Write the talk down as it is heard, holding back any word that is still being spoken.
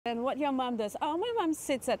And what your mom does? Oh, my mom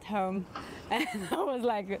sits at home. And I was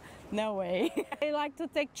like, no way. They like to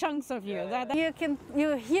take chunks of you. That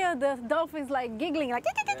you hear the dolphins like giggling, like,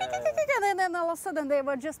 and then all of a sudden they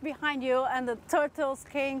were just behind you, and the turtles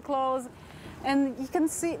came close, and you can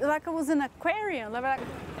see like I was in an aquarium. Like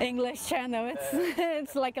English channel,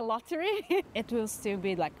 it's like a lottery. It will still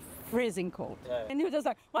be like freezing cold, and you're just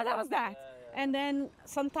like, what was that? And then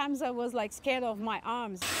sometimes I was like scared of my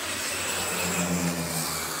arms.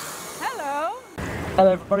 Hello.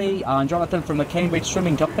 Hello everybody, I'm Jonathan from the Cambridge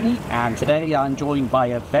Swimming Company, and today I'm joined by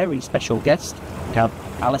a very special guest. We have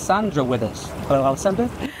Alessandra with us. Hello Alessandra.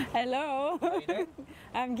 Hello. How are you doing?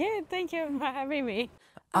 I'm good, thank you for having me.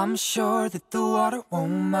 I'm sure that the water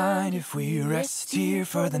won't mind if we rest here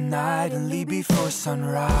for the night and leave before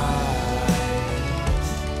sunrise.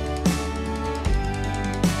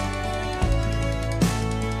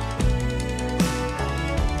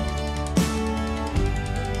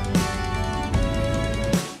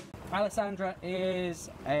 Alessandra is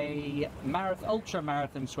a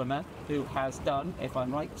ultra-marathon swimmer who has done, if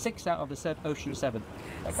I'm right, 6 out of the Ocean 7.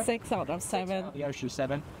 Okay. 6 out of 7. 6 out of the Ocean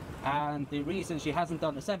 7. And the reason she hasn't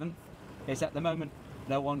done the 7th is at the moment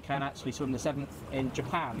no one can actually swim the 7th in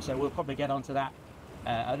Japan. So we'll probably get onto that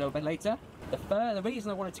a little bit later. The reason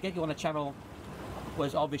I wanted to get you on the channel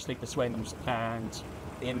was obviously the swims and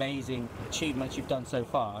the amazing achievements you've done so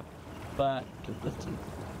far. But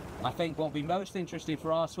I think what will be most interesting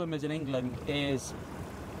for our swimmers in England is,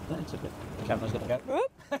 the camera's going to go,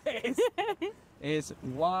 is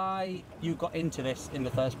why you got into this in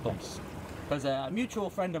the first place. Because a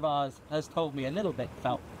mutual friend of ours has told me a little bit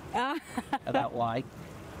about why.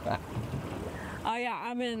 Oh yeah,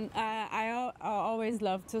 I mean, I always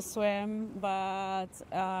loved to swim, but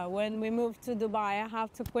when we moved to Dubai, I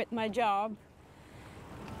have to quit my job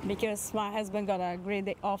because my husband got a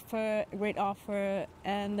great offer,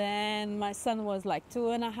 and then my son was like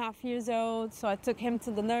 2.5 years old, so I took him to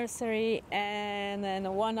the nursery, and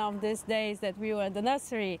then one of these days that we were at the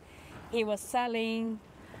nursery, he was selling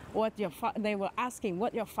they were asking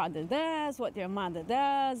what your father does, what your mother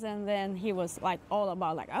does, and then he was like all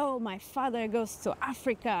about like, oh, my father goes to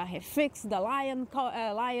Africa, he fixed the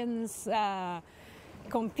lion's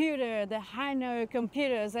computer, the Hino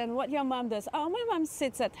computers, and what your mom does? Oh, my mom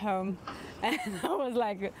sits at home. And I was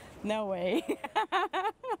like, no way.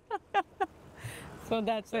 So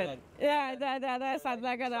that's it. Yeah, that's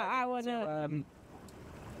like I want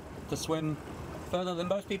to swim further than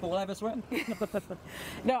most people will ever swim.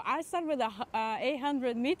 No, I started with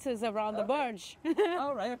 800 meters around the barge.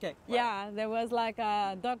 Oh, right, okay. Wow. Yeah, there was like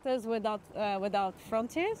Doctors Without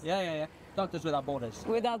Frontiers. Yeah. Doctors Without Borders.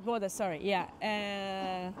 Without Borders, sorry, yeah.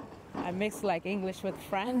 I mixed like English with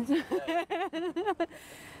French.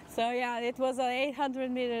 So yeah, it was 800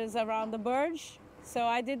 meters around the barge. So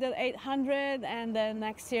I did the 800, and then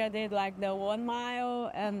next year I did like the 1 mile,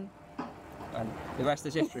 and the rest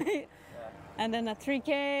is history. And then a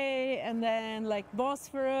 3K, and then like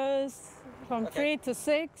Bosphorus from 3 to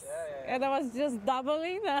 6, and I was just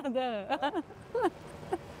doubling the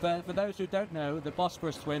For those who don't know, the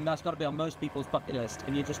Bosphorus swim, that's got to be on most people's bucket list.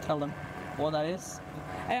 Can you just tell them what that is?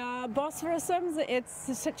 Bosphorus swims,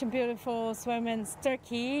 it's such a beautiful swim in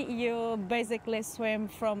Turkey. You basically swim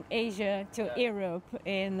from Asia to Europe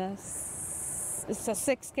in it's a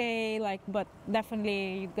 6K, like, but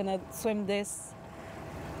definitely you're gonna swim this.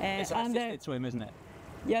 It's an assisted swim, isn't it?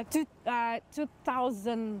 Yeah,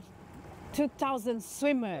 2,000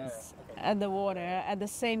 swimmers at the water at the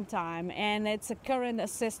same time, and it's a current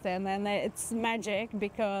assistant, and it's magic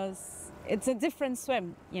because it's a different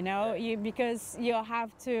swim, you know, because you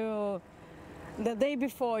have to, the day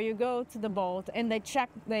before you go to the boat and to check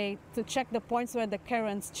the points where the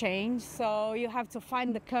currents change, so you have to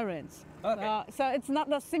find the currents. Okay. So it's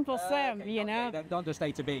not a simple swim, you know. Don't just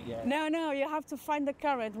A to B, yeah. No, you have to find the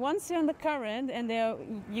current. Once you're in the current, and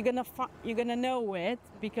you're gonna know it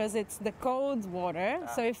because it's the cold water.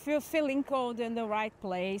 So if you're feeling cold in the right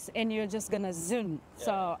place, and you're just gonna zoom. Yeah.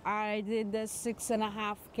 So I did the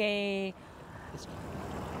 6.5K.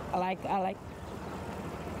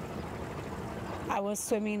 I was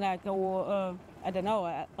swimming like I don't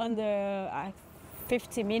know, under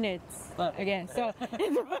 50 minutes again. So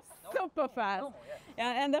it was super fast.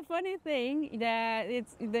 And the funny thing that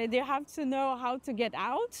you have to know how to get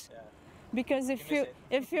out, because if you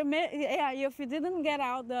didn't get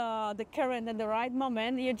out the current at the right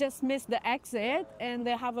moment, you just miss the exit, and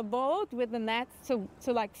they have a boat with the net to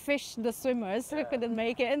like fish the swimmers who couldn't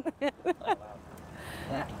make it. Oh,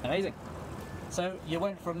 wow. Amazing. So you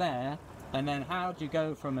went from there, and then how did you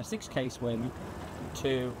go from a 6K swim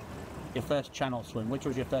to your first channel swim? Which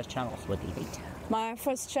was your first channel swim? My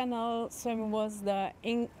first channel swim was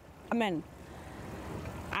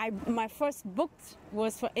my first book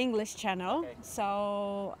was for English channel. Okay.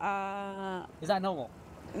 So Is that normal?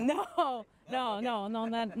 no, no.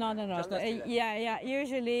 Just us two then. Yeah.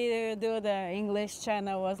 Usually they do the English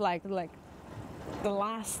channel was like the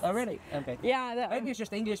last. Oh, really? Okay. Yeah. Maybe it's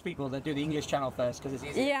just English people that do the English channel first because it's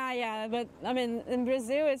easier. Yeah. But I mean, in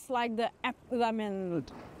Brazil, it's like the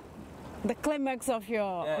climax of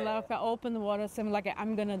your open water swim. Like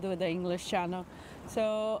I'm gonna do the English channel.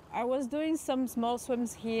 So I was doing some small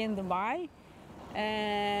swims here in Dubai,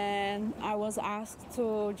 and I was asked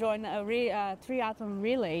to join a triathlon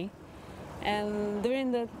relay. And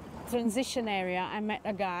during the transition area, I met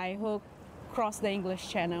a guy who crossed the English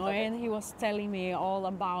channel, and he was telling me all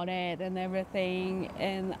about it and everything.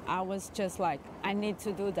 And I was just like, I need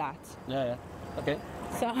to do that. Yeah. Okay.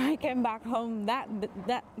 So I came back home that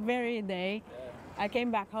very day. I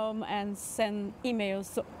came back home and sent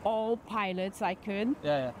emails to all pilots I could.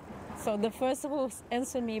 Yeah. So the first who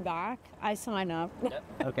answered me back, I signed up.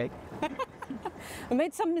 Yeah. Okay. I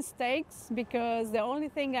made some mistakes because the only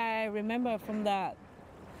thing I remember from that,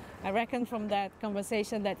 I reckon from that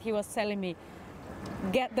conversation that he was telling me,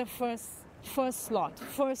 get the first slot.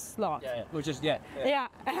 Yeah. Which is yeah.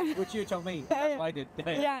 Which you told me. That's what I did.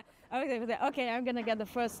 Yeah. Okay, I'm gonna get the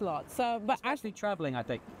first slot. So, but Actually traveling, I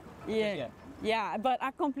think. Yeah, but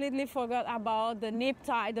I completely forgot about the nip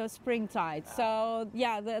tide or spring tide. So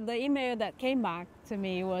yeah, the email that came back to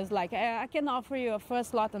me was like, I can offer you a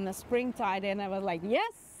first slot on the spring tide, and I was like,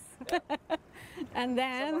 yes. Yeah. And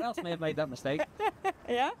then someone else may have made that mistake.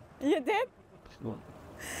 Yeah, you did. I'm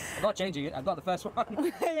not changing it. I've got the first one.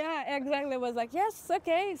 Yeah, exactly. It was like, yes,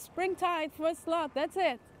 okay, spring tide, first slot, that's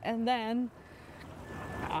it. And then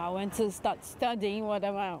I went to start studying what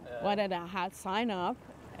I had signed up.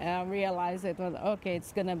 And I realized it was okay.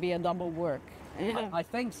 It's gonna be a double work. Yeah. I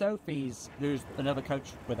think Sophie's, who's another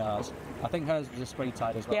coach with ours, I think hers was a spring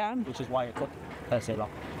tide as well. Yeah. Which is why it took her so long.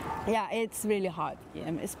 Yeah, it's really hard,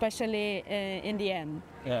 especially in the end.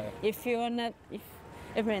 Yeah. If you're not, if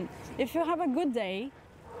you have a good day,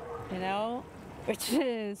 which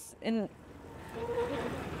is in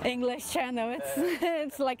English channel,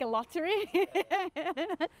 it's like a lottery.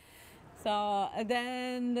 So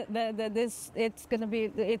then it's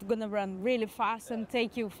gonna run really fast and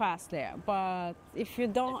take you fast there. But if you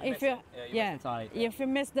don't, miss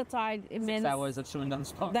the tide, it means 6 hours of swimming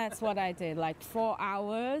non-stop. That's what I did, like 4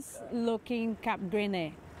 hours looking Cap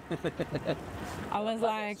Green. I was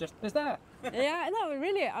like, it's there. Yeah, no,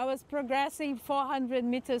 really, I was progressing 400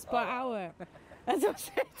 meters per hour. That's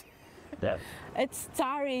what it. Yeah. It's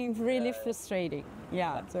tiring, really frustrating.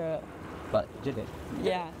 Yeah. But did it?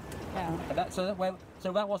 Yeah. So that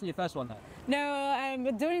wasn't your first one then?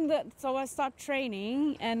 No, so I started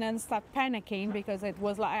training and then start panicking because it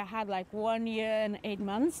was like I had like 1 year and 8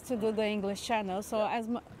 months to do the English channel. So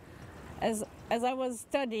as I was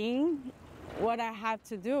studying what I had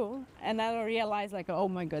to do, and I realized like, oh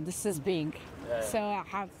my God, this is big. Yeah. So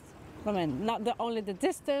not only the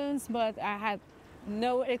distance, but I had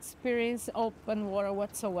no experience open water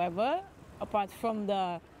whatsoever, apart from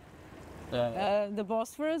the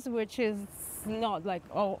Bosphorus, which is not like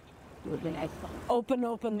open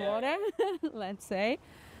water, let's say.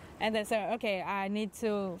 And then say, okay, I need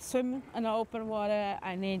to swim in open water.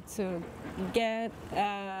 I need to get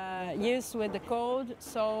used with the cold.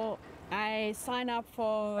 So I signed up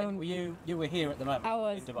for. You were here at the moment. I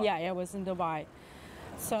was. In Dubai. Yeah, I was in Dubai.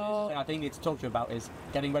 So I think I need to talk to you about is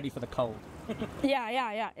getting ready for the cold.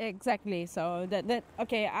 Yeah, exactly. So that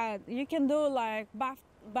okay. You can do like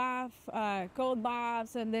cold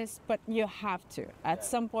baths and this, but you have to. At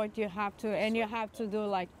some point, you have to, and you have to do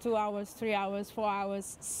like 2 hours, 3 hours, 4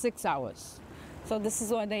 hours, 6 hours. So this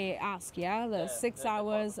is what they ask. Yeah, the 6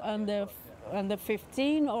 hours under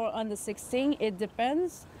 15 or under 16. It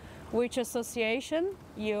depends which association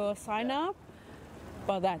you sign up,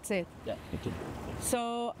 but that's it. Yeah.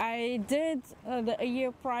 So I did a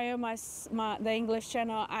year prior the English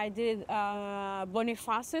channel. I did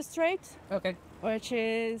Bonifacio Straight, which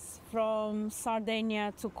is from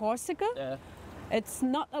Sardinia to Corsica. Yeah. It's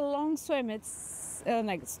not a long swim. It's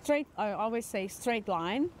like straight. I always say straight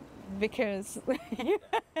line because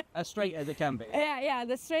as straight as it can be. Yeah,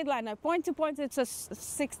 the straight line. Point to point, it's a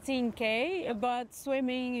 16K, but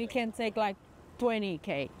swimming you can take like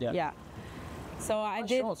 20K. Yeah. So I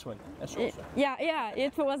did. Short swim. A short swim. Yeah.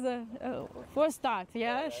 It was a first start.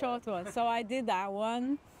 Yeah, short one. So I did that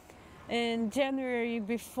one in January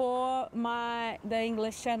before the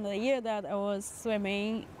English channel. The year that I was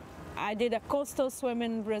swimming, I did a coastal swim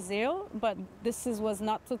in Brazil, but was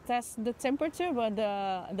not to test the temperature, but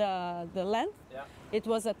the length. Yeah. It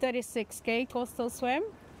was a 36K coastal swim.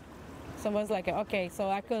 So I was like, okay, so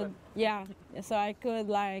I could, yeah, so I could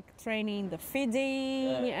like training the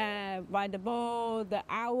feeding by the boat, the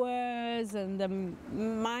hours and the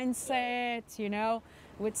mindset, you know.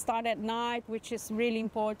 We'd start at night, which is really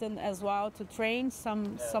important as well to train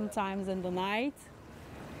sometimes in the night.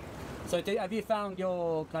 So have you found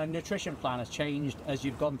your kind of nutrition plan has changed as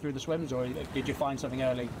you've gone through the swims, or did you find something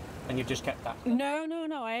early and you've just kept that? No.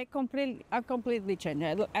 I completely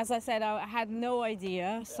changed. As I said, I had no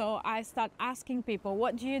idea. So I start asking people,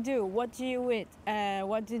 what do you do? What do you eat?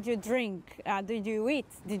 What did you drink? Did you eat?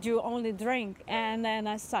 Did you only drink? And then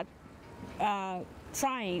I start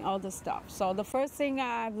trying all the stuff. So the first thing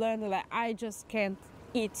I've learned is that I just can't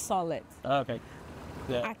eat solid. Okay.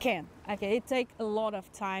 Yeah. I can't. Okay, it takes a lot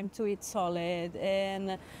of time to eat solid,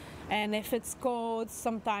 and if it's cold,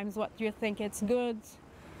 sometimes what you think it's good,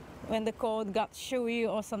 when the cold got chewy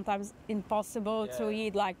or sometimes impossible to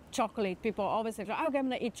eat, like chocolate. People always say, "Oh, I'm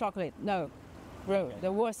gonna eat chocolate." No, bro,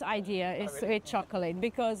 the worst idea is to eat chocolate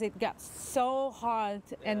because it gets so hard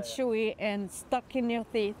and chewy and stuck in your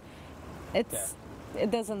teeth. It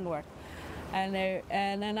doesn't work. And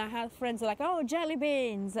then I had friends like, oh, jelly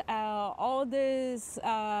beans, all these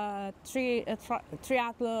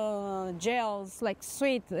triathlon gels, like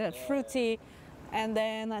sweet, fruity. And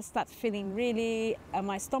then I started feeling really,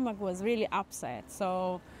 my stomach was really upset.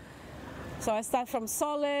 So I started from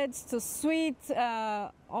solids to sweet,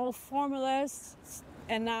 all formulas.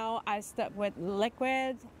 And now I start with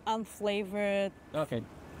liquid, unflavored,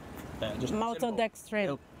 just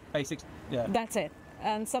maltodextrin. Basics, yeah. That's it.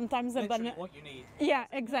 And sometimes the banana. What you need. Yeah,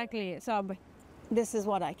 exactly. So this is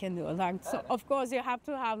what I can do. Like, so of course, you have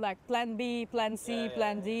to have like plan B, plan C,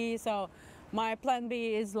 plan D. So my plan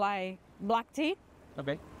B is like black tea.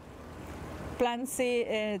 Okay. Plan C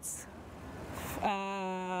is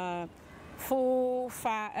full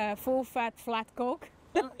fat flat Coke.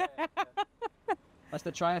 That's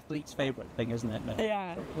the triathlete's favorite thing, isn't it?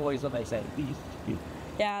 Yeah. Always what they say.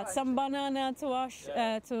 Yeah, some banana to wash,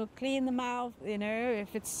 to clean the mouth. You know,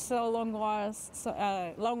 if it's so long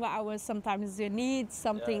hours, sometimes you need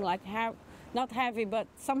something like not heavy, but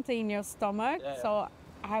something in your stomach. So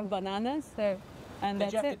I have bananas. So, and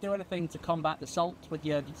did you have that's to do anything to combat the salt with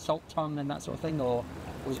your salt tongue and that sort of thing, or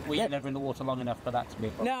were you never in the water long enough for that to be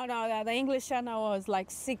a problem? No. The English Channel was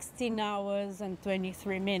like 16 hours and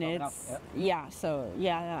 23 minutes. So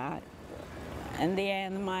in the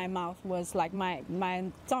end, my mouth was like my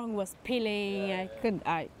tongue was peeling.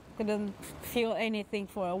 I couldn't feel anything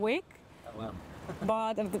for a week. Oh, wow.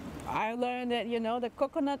 But I learned that the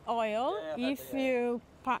coconut oil, if you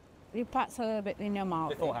pass a little bit in your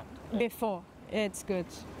mouth before, it's good.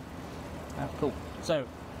 Cool. So,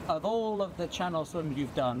 of all of the channel swims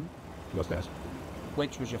you've done,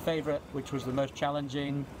 which was your favourite? Which was the most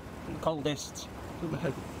challenging? Coldest?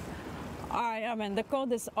 I mean, the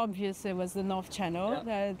coldest obviously was the North Channel.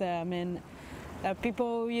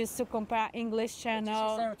 People used to compare English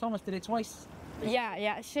Channel. Sarah Thomas did it twice.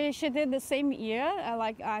 Yeah. She did the same year.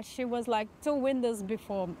 She was like 2 windows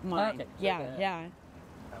before mine. Okay. Yeah.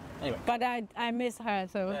 Anyway. But I miss her.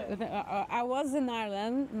 So I was in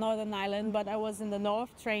Ireland, Northern Ireland, but I was in the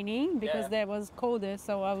north training because there was colder.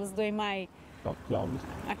 So I was doing my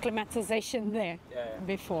acclimatization there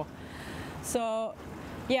before. So.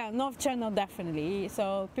 Yeah, North Channel definitely.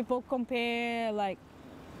 So people compare like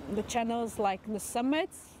the channels like the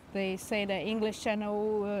summits. They say the English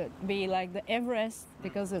Channel would be like the Everest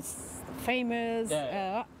because it's famous.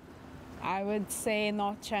 I would say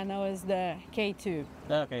North Channel is the K2.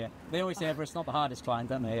 Okay, yeah. They always say Everest's not the hardest climb,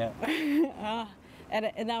 don't they? Yeah.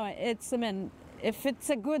 If it's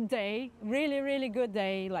a good day, really, really good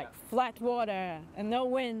day, like flat water and no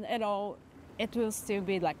wind at all, it will still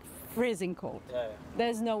be like freezing cold.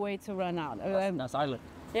 There's no way to run out. That's island.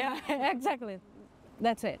 Yeah, exactly.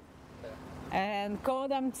 That's it. And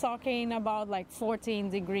cold, I'm talking about like 14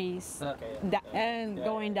 degrees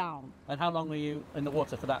going down. And how long were you in the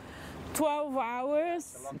water for that? 12 hours.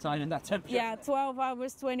 That's a long time in that temperature. Yeah, 12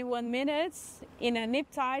 hours, 21 minutes in a nip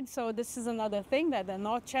tide. So this is another thing that the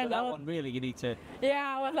North Channel. So that one really you need to.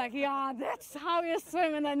 Yeah, I was like, that's how you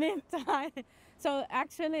swim in a nip tide. So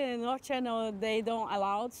actually in North Channel, they don't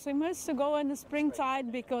allow swimmers to go in the spring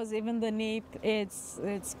tide because even the nip, it's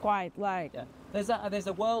quite like... Yeah. There's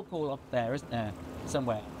a whirlpool up there, isn't there,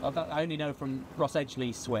 somewhere? I only know from Ross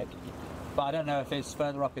Edgley's swim, but I don't know if it's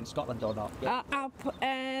further up in Scotland or not. Up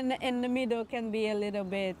and in the middle can be a little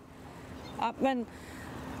bit up. And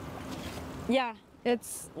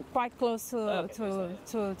It's quite close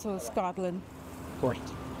to Scotland. Great.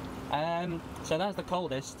 So that's the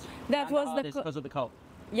coldest. That and was the hardest because of the cold.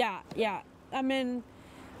 Yeah, yeah. I mean,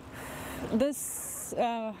 this.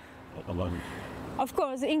 Of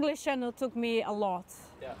course, English Channel took me a lot.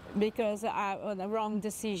 Yeah. Because I was the wrong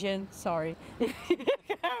decision. Sorry.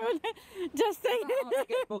 Just saying.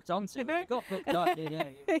 Get booked onto. You got booked on.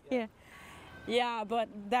 Yeah. Yeah, but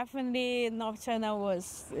definitely North Channel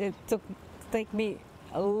it take me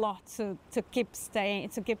a lot to keep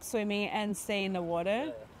swimming and stay in the water.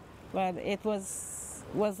 Yeah. But it was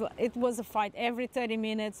a fight. Every 30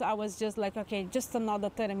 minutes I was just like, okay, just another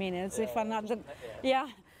 30 minutes. If I'm not,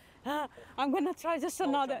 I'm gonna try just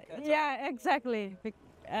another. Yeah, exactly.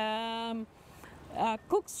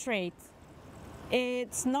 Cook Strait.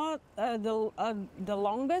 It's not the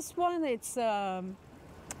longest one. It's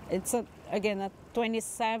again a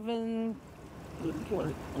 27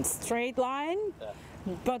 straight line,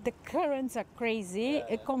 but the currents are crazy.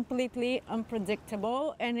 It's completely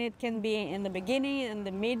unpredictable, and it can be in the beginning, in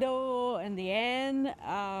the middle, and the end.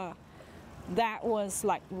 That was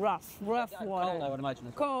like rough water. Cold, I would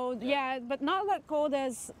imagine. Cold, yeah, but not that cold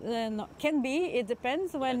as can be. It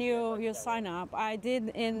depends when you sign up. I did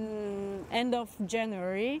in end of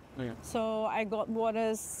January, so I got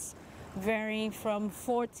waters varying from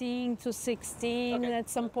 14 to 16, at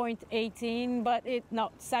some point 18, but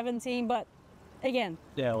not 17, but again.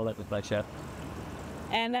 Yeah, all over the place, yeah.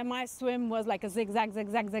 And then my swim was like a zigzag.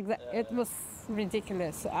 It was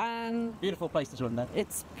ridiculous. And beautiful place to swim then.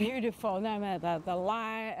 It's beautiful. No matter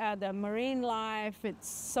the marine life, it's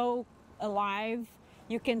so alive.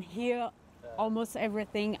 You can hear almost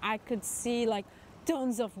everything. I could see like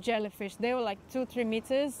tons of jellyfish. They were like 2-3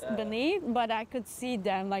 meters beneath, but I could see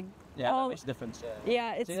them like. Yeah, that makes a difference.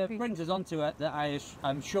 Yeah, it's. So it brings us on to it that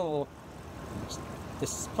I'm sure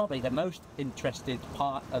this is probably the most interested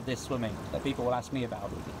part of this swimming that people will ask me about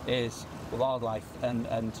is wildlife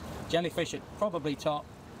and jellyfish at probably top.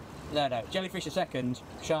 No, jellyfish are second,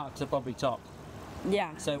 sharks are probably top.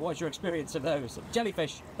 Yeah. So what's your experience of those?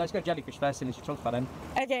 Jellyfish, let's go jellyfish first since you talked about them.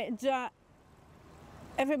 Okay,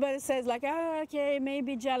 everybody says like, oh, okay,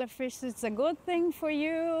 maybe jellyfish is a good thing for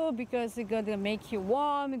you because it's gonna make you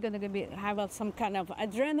warm, you're gonna have some kind of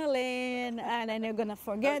adrenaline, and then you're gonna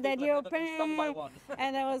forget that you're pain.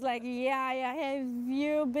 And I was like, yeah, have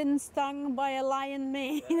you been stung by a lion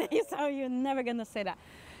mane? So you're never gonna say that.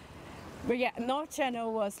 But yeah, North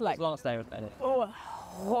Channel was like, last day was better. Oh,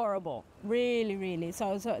 horrible, really.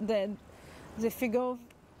 So if you go,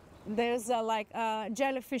 there's a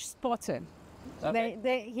jellyfish spotter.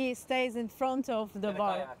 Okay. He stays in front of the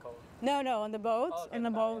boat. No, on the boat,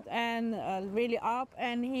 boat, and really up.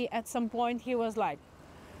 And at some point he was like,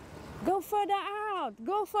 "Go further out,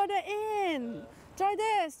 go further in, try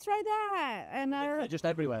this, try that." And they're just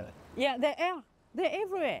everywhere. Yeah, they're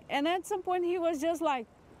everywhere. And at some point he was just like,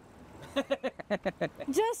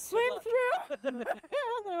 "Just swim through,"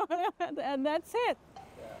 and that's it.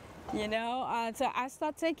 You know, so I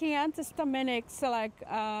started taking antihistaminics like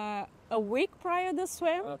a week prior to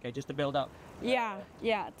swim. Okay, just to build up. Yeah.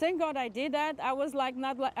 Thank God I did that. I was like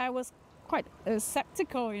I was quite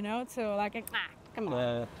skeptical, you know, to like come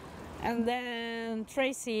on. And then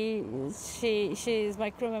Tracy, she's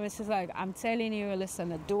my crew member. She's like, I'm telling you,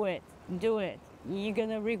 listen, do it. You're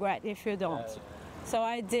gonna regret if you don't. So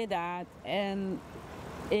I did that, and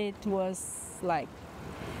it was like.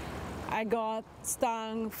 I got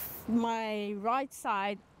stung my right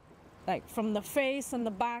side, like from the face and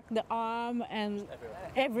the back, the arm, and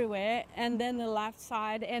everywhere. And then the left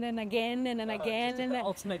side, and then again, and then again. And then,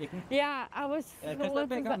 alternating. Yeah, I was. Because they're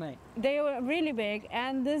big, aren't they? They were really big,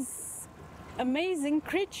 and these amazing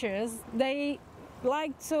creatures, they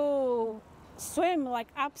like to swim like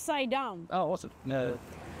upside down. Oh, awesome. No.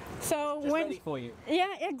 So just ready for you.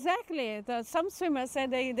 Yeah, exactly. Some swimmers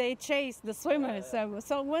said they chase the swimmers.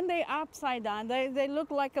 So when they upside down, they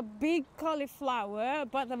look like a big cauliflower,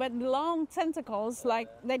 but with long tentacles like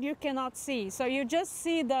that you cannot see. So you just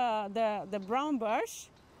see the brown bush,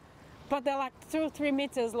 but they're like 2-3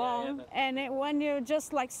 meters long, and when you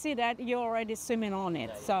just like see that, you're already swimming on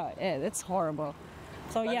it. So it's horrible.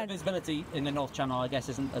 So the visibility in the North Channel, I guess,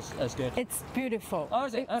 isn't as good. It's beautiful. Oh,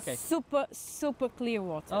 is it? Okay. Super clear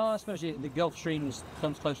water. Oh, I suppose the Gulf Stream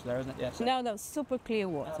comes closer there, isn't it? Yeah. So. No, super clear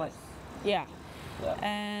water. That's nice. Yeah.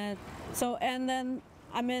 And then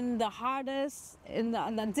I mean the hardest in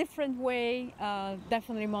a different way,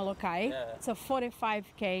 definitely Molokai. Yeah. It's a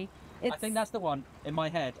 45K. I think that's the one in my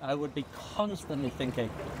head. I would be constantly thinking,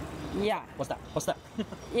 Yeah. What's that? What's that?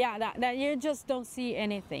 Yeah, that you just don't see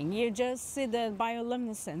anything. You just see the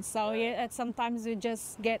bioluminescence. So sometimes you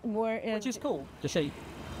just get more. Which is cool to see.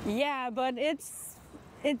 Yeah, but it's.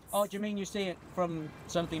 Oh, do you mean you see it from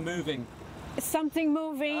something moving? Something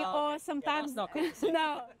moving, Oh, or okay. sometimes Yeah, that's not cool.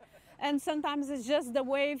 no. And sometimes it's just the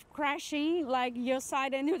wave crashing like your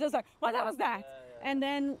side, and you're just like, what was that? And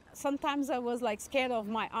then sometimes I was like scared of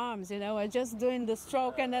my arms, you know, I just doing the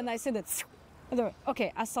stroke, and then I see that.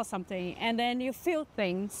 Okay, I saw something, and then you feel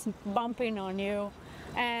things bumping on you,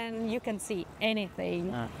 and you can see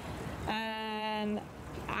anything. And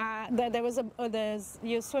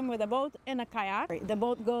you swim with a boat and a kayak. The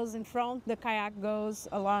boat goes in front, the kayak goes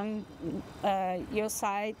along your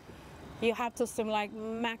side. You have to swim like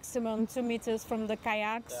maximum 2 meters from the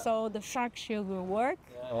kayak, so the shark shield will work.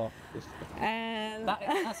 And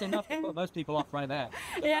that's enough to put most people off right there.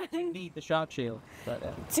 Yeah. You need the shark shield. But,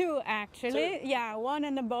 2 actually. Two? Yeah, one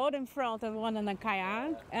in the boat in front and one in the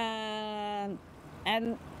kayak. And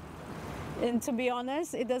to be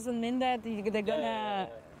honest, it doesn't mean that they're gonna.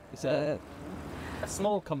 It's a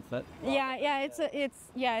small comfort. It's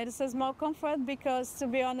a small comfort, because to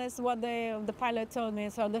be honest, what the pilot told me,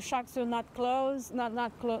 so the sharks will not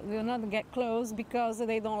will not get close because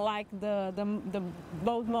they don't like the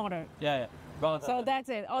boat motor. Yeah. So that's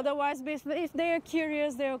it. Otherwise, if they're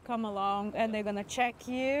curious, they'll come along and they're gonna check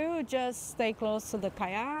you. Just stay close to the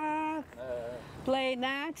kayak. Play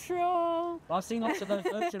natural. I've seen lots of those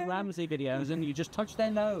Ocean Ramsey videos, and you just touch their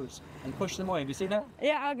nose and push them away. Have you seen that?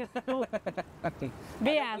 Yeah, Okay.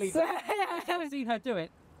 BS. I've seen her do it.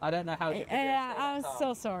 I don't know how. Yeah, I'm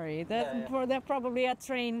so sorry. They're probably a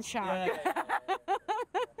trained shark.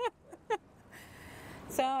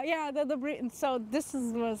 So yeah, so this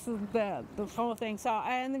was the whole thing. So,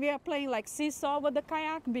 and we are playing like seesaw with the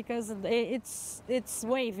kayak because it's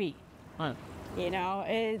wavy. Right. You know,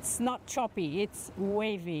 it's not choppy, it's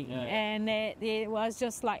wavy. And it was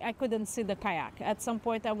just like, I couldn't see the kayak. At some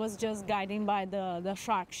point I was just guiding by the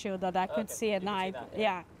shark shield that I could see at night.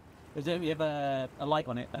 Yeah. Is there, you have a light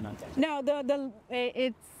on it then? No,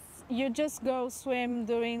 it's you just go swim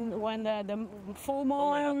during when the full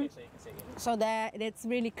moon, so that it's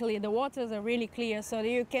really clear. The waters are really clear, so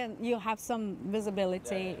you have some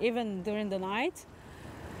visibility even during the night.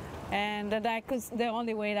 And that the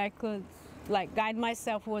only way that I could like guide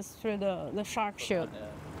myself was through the shark shield,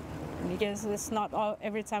 because it's not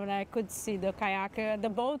every time that I could see the kayaker. The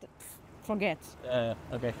boat, forget.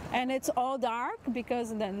 Okay. And it's all dark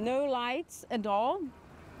because there are no lights at all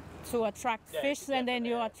to attract fish, and then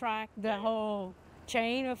you attract the whole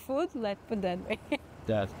chain of food. Let's put that way.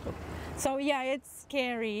 That's cool. So yeah, it's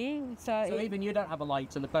scary. So even you don't have a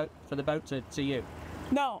light for the boat to see you.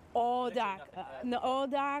 No, all dark. All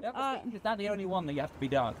dark. Is that the only one that you have to be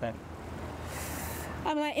dark then?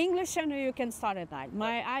 I'm like English Channel. You can start at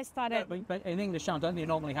night. I started. No, but in English Channel, don't you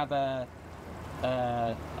normally have a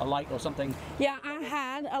light or something? Yeah, I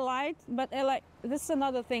had a light, but like this is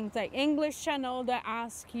another thing. Like English Channel, they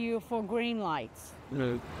ask you for green light.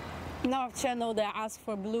 North Channel, they ask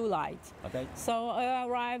for blue light. Okay. So I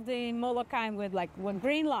arrived in Molokai with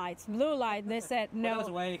green lights, blue light. They said no.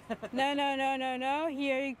 No.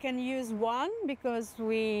 Here you can use one, because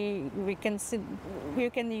we can see. You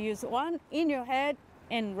can use one in your head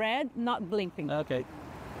in red, not blinking. Okay.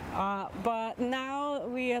 But now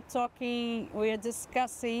we are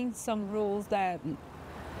discussing some rules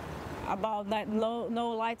about that no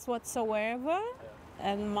lights whatsoever,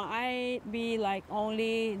 and might be like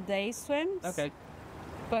only day swims. Okay.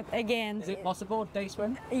 But again, is it possible day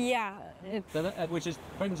swim? Yeah. Which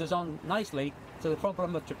brings us on nicely to the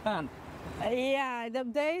problem of Japan. Yeah, the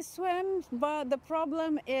day swims, but the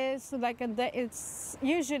problem is it's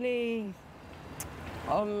usually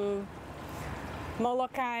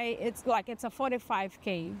Molokai, it's a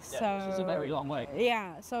 45K. So this is a very long way.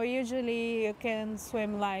 Yeah, so usually you can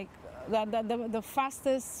swim like the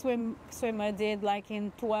fastest swimmer did like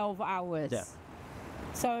in 12 hours. Yeah.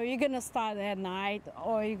 So you're gonna start at night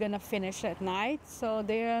or you're gonna finish at night. So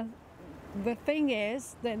the thing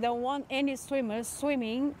is they don't want any swimmers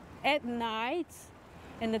swimming at night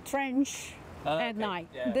in the trench at night.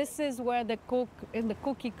 Yeah. This is where the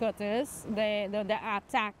cookie cutters they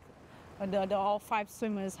attack. All 5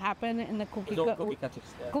 swimmers happen in the cookie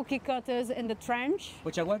cutters in the trench,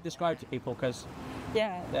 which I won't describe to people because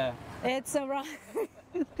it's around.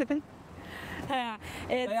 They are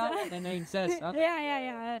what their name says. Huh?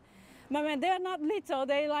 Yeah. But when they're not little,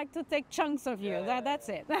 they like to take chunks of you. That's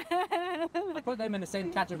it. I put them in the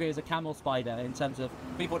same category as a camel spider in terms of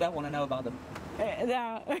people don't want to know about them.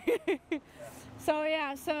 So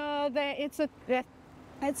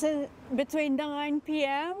It's between 9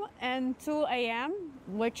 p.m. and 2 a.m.,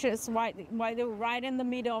 which is right in the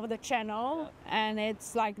middle of the channel, and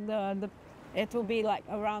it's like it will be like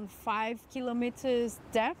around 5 kilometers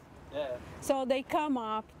depth. Yeah. So they come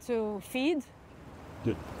up to feed.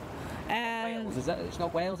 Good. And whales, it's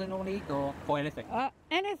not whales they normally eat, or anything?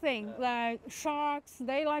 Anything, like sharks,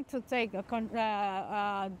 they like to take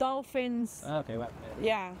dolphins. Okay, well.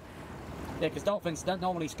 Yeah. Yeah, because dolphins don't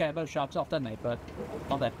normally scare most sharks off, don't they? But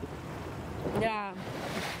not them. Yeah.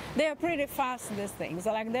 They're pretty fast, these things.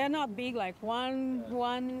 Like, they're not big, like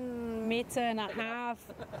 1.5 meters.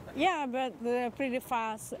 Yeah, but they're pretty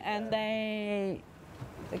fast, and they...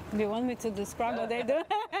 Do you want me to describe what they do?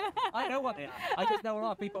 I know what they are. I just know a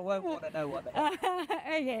lot of people won't want to know what they are.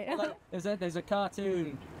 Okay. Like, there's a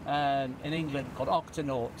cartoon in England called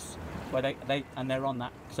Octonauts, where they're on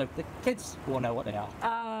that, so the kids will know what they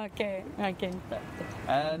are. Okay.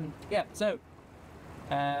 Yeah. So.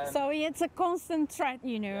 So it's a constant threat,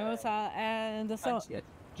 you know. So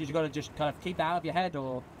You got to just kind of keep that out of your head,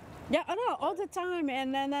 or. Yeah, I know, all the time.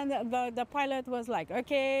 And then the pilot was like,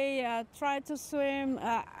 okay, try to swim.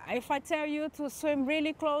 If I tell you to swim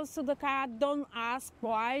really close to the cat, don't ask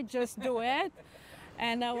why, just do it.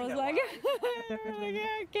 And I was like,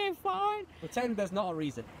 yeah, okay, fine. Pretend there's not a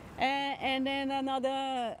reason. And then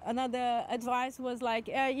another advice was like,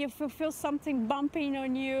 if you feel something bumping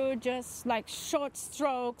on you, just like short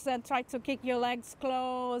strokes and try to kick your legs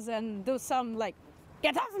close and do some like,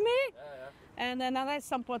 get off me. And then at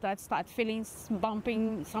some point I start feeling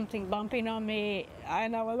something bumping on me,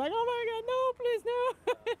 and I was like, oh my God, no, please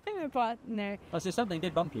no. But no. Oh, so something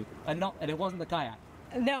did bump you, and it wasn't the kayak.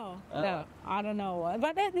 No, I don't know what,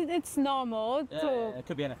 but it's normal. It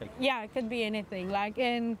could be anything. Yeah, it could be anything. Like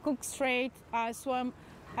in Cook Strait, I swam.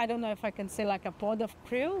 I don't know if I can say like a pod of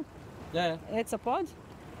krill. Yeah. It's a pod.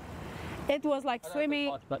 It was like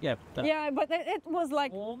swimming. Pod, but yeah. Yeah, but it was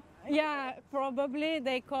like. Warm? Yeah, probably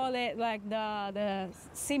they call it like the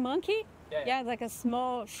sea monkey. Yeah, like a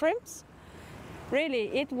small shrimps.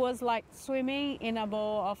 Really, it was like swimming in a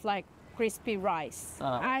bowl of like crispy rice.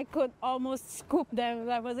 I could almost scoop them.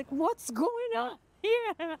 I was like, what's going on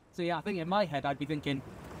here? So yeah, I think in my head I'd be thinking,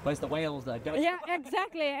 where's the whales that are going? Yeah,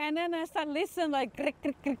 exactly. And then I start listening like crick,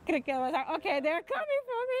 crick, crick, crick. I was like, okay, they're coming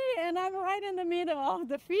for me, and I'm right in the middle of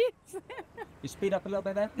the feed. You speed up a little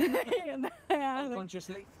bit there? Yeah,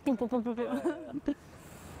 unconsciously?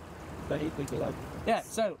 like, yeah,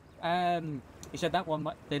 so you said that one,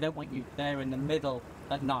 they don't want you there in the middle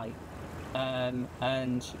at night. And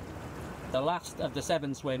the last of the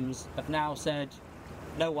 7 swims have now said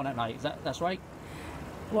no one at night. That's right?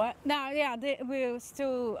 What? Now, yeah, we're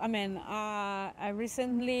still. I mean, I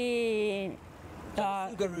recently.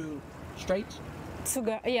 Tsugaru Straight.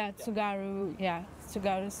 Tsugaru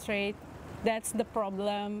Straight. That's the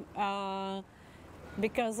problem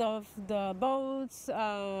because of the boats,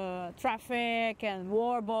 traffic, and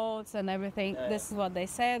war boats and everything. This is what they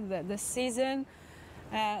said. The season.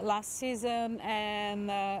 Last season, and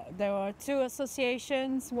there were 2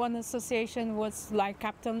 associations. One association was like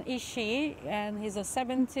Captain Ishii, and he's a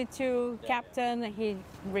 72 captain. He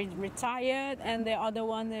retired, and the other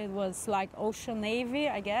one, it was like Ocean Navy,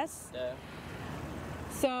 I guess.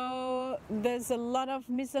 So there's a lot of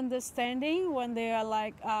misunderstanding when they are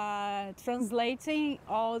like translating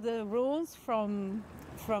all the rules from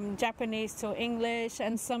Japanese to English,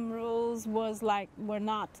 and some rules were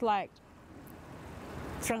not like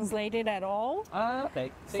translated at all.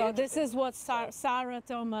 Okay. So this is what Sarah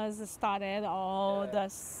Thomas started all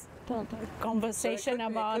this conversation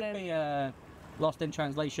about it. Could be a lost in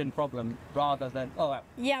translation problem rather than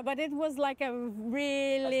Yeah, but it was like a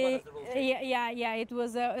really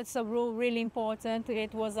it's a rule really important.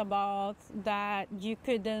 It was about that you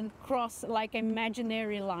couldn't cross like an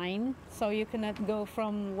imaginary line, so you cannot go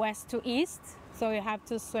from west to east. So you have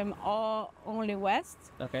to swim only west.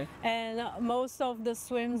 Okay. And most of the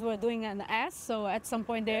swims were doing an S. So at some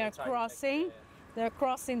point they are crossing. They're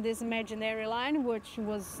crossing this imaginary line, which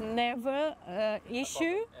was never an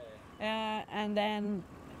issue. And then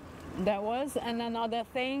there was another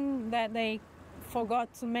thing that they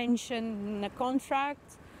forgot to mention in the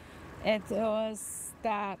contract. It was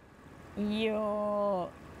that the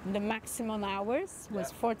maximum hours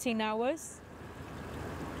was 14 hours.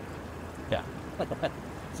 Yeah.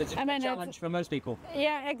 So it's a challenge for most people.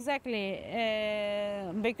 Yeah, exactly.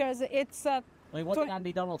 Because it's a. I mean, what did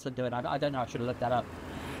Andy Donaldson do? I don't know. I should have looked that up.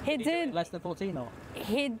 He did less than 14, or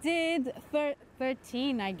he did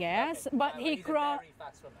 13, I guess. Okay. But he crossed.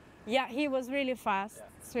 Yeah, he was really fast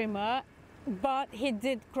swimmer, but he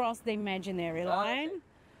did cross the imaginary line.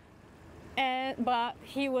 but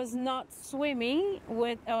he was not swimming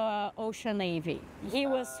with Ocean Navy. He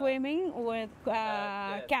was swimming with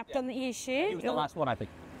Captain Ishii. He was the last one, I think.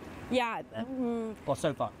 Yeah. Or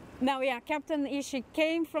so far. No, yeah, Captain Ishii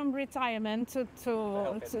came from retirement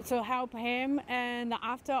to help him, and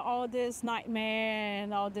after all this nightmare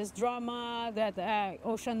and all this drama, that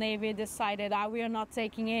Ocean Navy decided we are not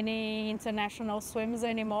taking any international swims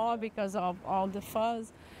anymore because of all the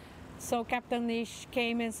fuss. So Captain Ishii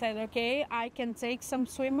came and said, okay, I can take some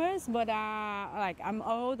swimmers, but like I'm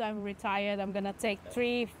old, I'm retired, I'm gonna take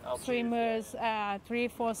three, 4 swimmers,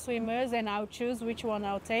 and I'll choose which one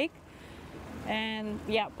I'll take. And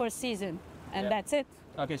yeah, per season, and that's it.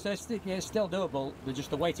 Okay, so it's still doable.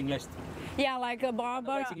 Just the waiting list. Yeah, like a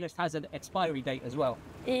Barbara. The waiting list has an expiry date as well.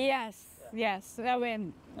 Yes. I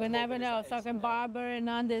mean, we never know. Talking Barbara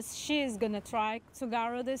Hernandez, she's gonna try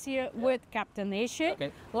Tsugaru this year with Captain Ishii.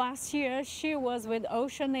 Okay. Last year she was with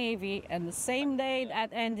Ocean Navy, and the same day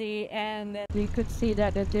at Andy, and you could see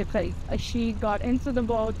that she got into the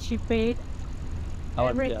boat, she paid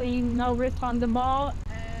everything, no refundable.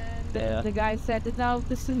 The guy said, "No,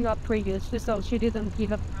 this is not previous." So she didn't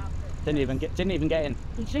even didn't even get in.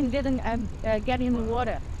 She didn't get in the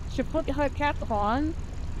water. She put her cap on,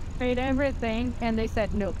 paid everything, and they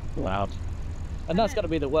said no. Wow. And that's got to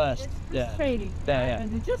be the worst. It's crazy.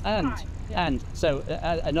 And so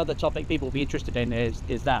another topic people will be interested in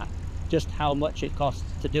is that just how much it costs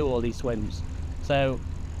to do all these swims. So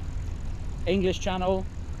English Channel,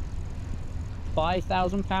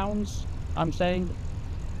 £5,000. I'm saying.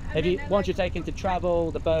 Once you're taken to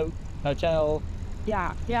travel, the boat, hotel.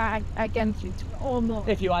 Yeah, I can almost.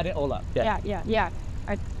 If you add it all up. Yeah.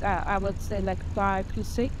 I would say like 5 to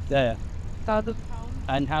 6. Yeah. £1,000.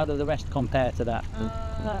 And how do the rest compare to that?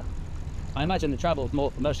 I imagine the travel is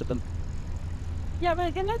more for most of them. Yeah,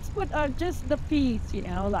 but let's put just the fees,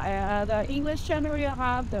 like the English Channel you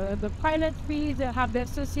have, the pilot fees, you have the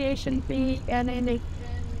association fee, and then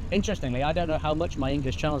Interestingly, I don't know how much my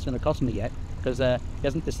English Channel is going to cost me yet, because he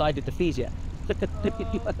hasn't decided the fees yet.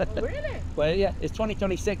 Really? Well, yeah, it's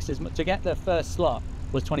 2026. To get the first slot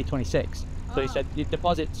was 2026. So he said, your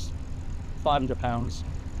deposit's £500.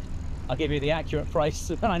 I'll give you the accurate price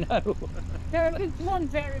when I know. It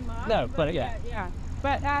won't very much. No, but yeah.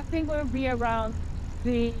 But I think we'll be around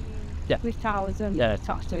the 3,000. Yeah.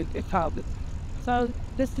 So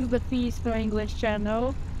this is the fees for English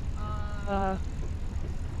Channel.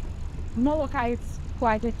 Molokai is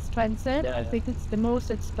quite expensive. Yeah. I think it's the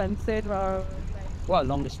most expensive. Well,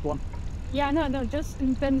 longest one. Yeah, no, just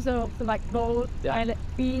in terms of like boat pilot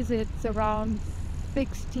fees, it's around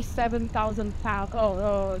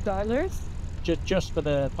 $67,000 dollars. Just for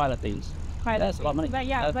the pilot fees. That's a lot of money.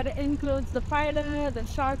 But but it includes the pilot, the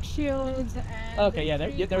shark shields.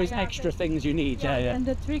 And there is extra things you need. Yeah. And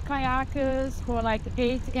the 3 kayakers for like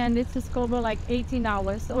 8, and this is covered like 18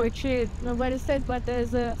 hours, which is what it said. But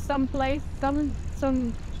there's some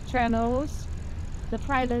channels, the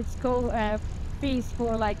pilots go fees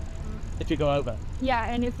for like. If you go over.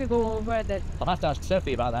 Yeah, and if you go over that. I'll have to ask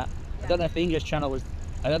Sophie about that. I don't know if the English Channel was.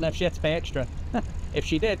 I don't know if she had to pay extra. If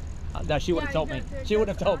she did. No, she would have told me. She would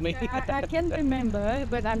have told me. I can't remember,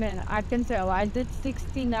 but I mean, I can tell. I did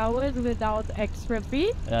 16 hours without extra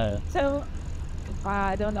fee. So,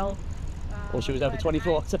 I don't know. Or she was over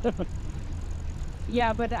 24.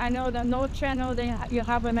 Yeah, but I know the North Channel, you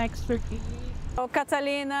have an extra fee. So,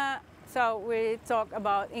 Catalina, so we talk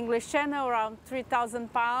about English Channel, around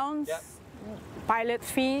 £3,000 pilot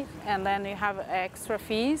fee, and then you have extra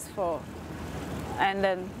fees for, and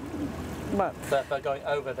then. But for going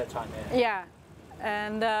over the time, yeah.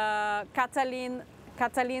 And Catalina,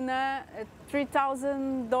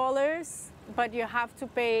 $3,000, but you have to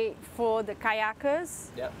pay for the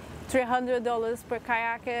kayakers. Yeah. $300 per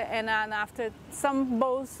kayaker, and then after some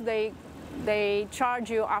boats they charge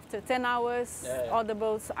you after 10 hours, other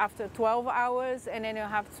boats after 12 hours, and then you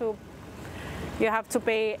have to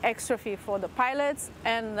pay extra fee for the pilots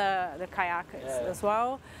and the kayakers as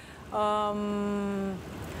well.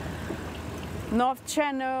 North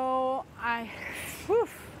Channel, I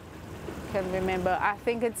can't remember. I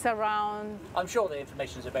think it's around. I'm sure the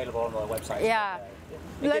information is available on our website. Yeah.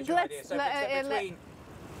 Between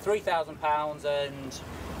 £3,000 and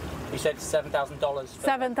you said $7,000.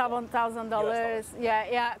 $7,000.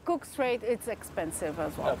 Yeah. Cook Straight, it's expensive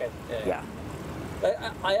as well. Okay. Yeah.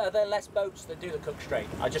 Are there less boats that do the Cook Straight?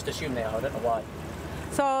 I just assume they are. I don't know why.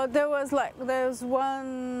 So there's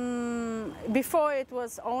one, before it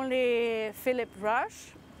was only Philip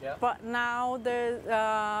Rush, but now there's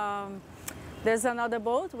another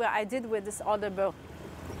boat where I did with this other boat,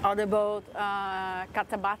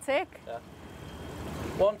 Katabatic.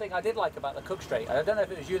 One thing I did like about the Cook Strait, and I don't know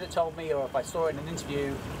if it was you that told me or if I saw it in an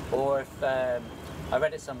interview or if I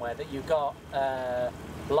read it somewhere, that you got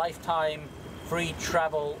lifetime free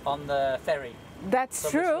travel on the ferry.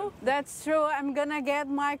 That's true. That's true. I'm gonna get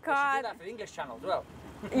my card. You do that for the English Channel as well.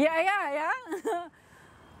 Yeah.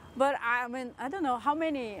 But I mean, I don't know how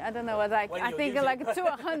many. I don't know. Like I think like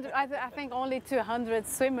 200. I think only 200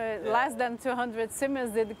 swimmers, less than 200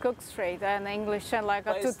 swimmers did the Cook Strait, and English Channel like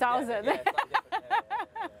a 2,000.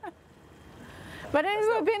 But it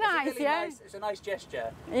would be nice, really yeah. Nice, it's a nice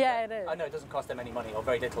gesture. Yeah, it is. I know it doesn't cost them any money or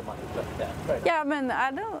very little money, but yeah. I mean,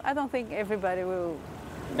 I don't think everybody will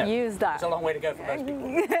use that. It's a long way to go for most people.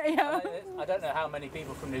 Yeah. I don't know how many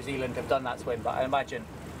people from New Zealand have done that swim, but I imagine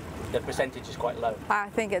the percentage is quite low. I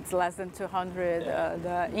think it's less than 200.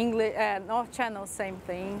 The English North Channel, same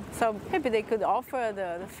thing. So maybe they could offer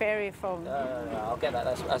the ferry from. I'll get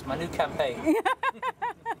that. That's my new campaign.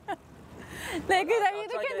 They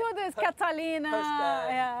can do this, Catalina.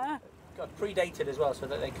 Yeah. Got predated as well, so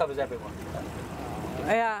that it covers everyone.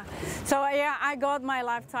 Yeah. So yeah, I got my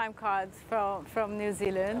lifetime card from New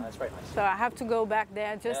Zealand. That's very nice. So I have to go back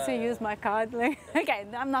there just to use my card. Okay,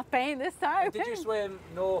 I'm not paying this time. Did you swim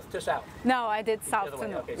north to south? No, I did south to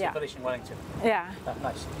north. Okay, so you finished in Wellington. Yeah.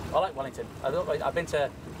 Nice. I like Wellington. I've been to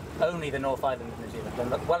only the North Island of New Zealand,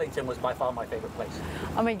 and Wellington was by far my favourite place.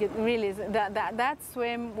 I mean, it really is. That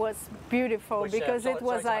swim was beautiful. Which, because it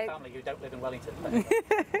was sorry like. to my family who don't live in Wellington.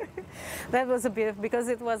 That was a beautiful, because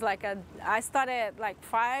it was like I started at like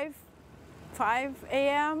 5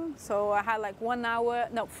 a.m. So I had like 1 hour,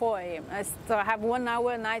 no, 4 a.m. So I have 1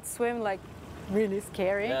 hour night swim, like really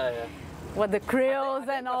scary. Yeah. With the krills I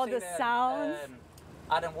think and all the sounds.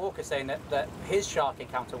 Adam Walker saying that his shark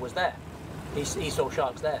encounter was there. He saw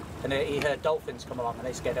sharks there, and he heard dolphins come along and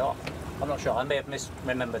they scared it off. I'm not sure, I may have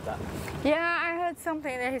misremembered that. Yeah, I heard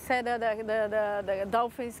something that he said that the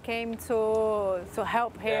dolphins came to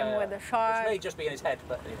help him with the shark. It may just be in his head,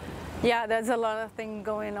 but anyway. Yeah, there's a lot of things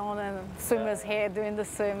going on in swimmer's head during the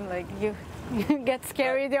swim. Like you get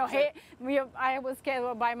scared. Your head. I was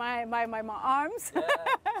scared by my arms. Yeah.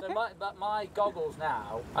 So my goggles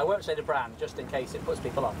now, I won't say the brand just in case it puts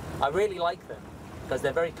people off. I really like them because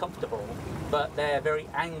they're very comfortable, but they're very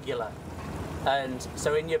angular. And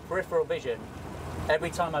so in your peripheral vision,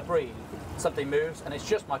 every time I breathe, something moves, and it's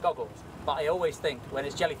just my goggles. But I always think when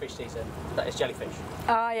it's jellyfish season that it's jellyfish.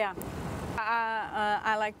 Oh yeah.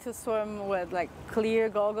 I like to swim with like clear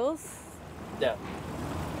goggles. Yeah.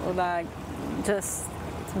 Like just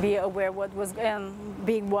be aware what was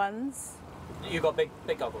big ones. You got big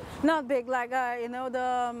goggles. Not big, like you know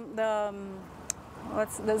the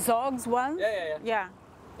what's the Zogs one? Yeah.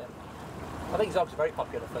 I think Zogs are very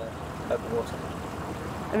popular for open water.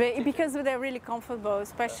 Because they're really comfortable,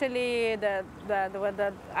 especially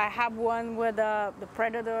I have one with the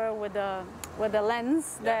Predator with the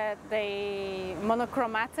lens that they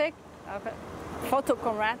monochromatic,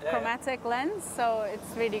 photochromatic lens, so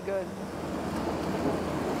it's really good.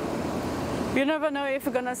 You never know if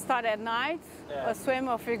you're gonna start at night or swim,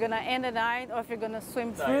 or if you're gonna end at night, or if you're gonna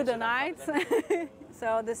swim through the night.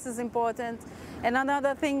 So this is important. And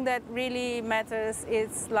another thing that really matters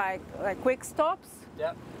is like quick stops.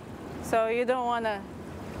 Yeah. So you don't want to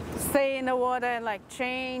stay in the water and like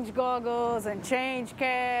change goggles and change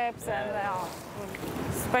caps, and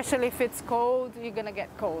especially if it's cold, you're gonna get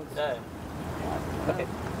cold. Yeah. Okay.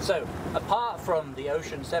 So apart from the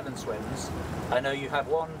Ocean 7 swims, I know you have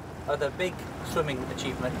one other big swimming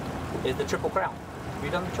achievement, is the Triple Crown. Have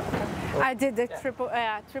you done the Triple Crown? Or? I did the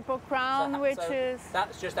Triple Crown, which is...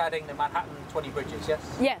 That's just adding the Manhattan 20 bridges, yes?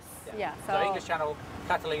 Yes, yeah. So English Channel,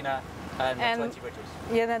 Catalina, and the 20 bridges.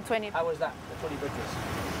 Yeah, then 20. How was that, the 20 bridges?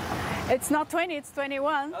 It's not 20, it's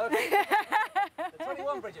 21. Okay. The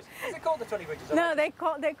 21 bridges. Is it called the 20 bridges? No, they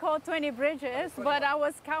call 20 bridges, but I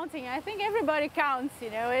was counting. I think everybody counts, you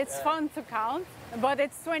know, it's fun to count, but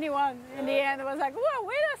it's 21. In the end, I was like, whoa,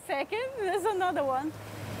 wait a second, there's another one.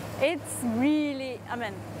 It's really, I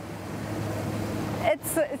mean,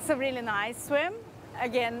 it's a really nice swim.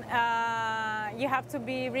 Again, you have to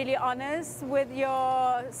be really honest with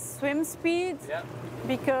your swim speed,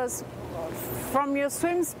 because from your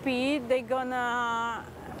swim speed, they're gonna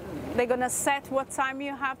set what time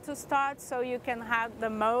you have to start, so you can have the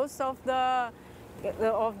most of the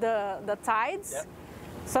tides.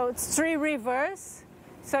 So it's 3 rivers.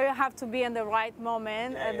 So you have to be in the right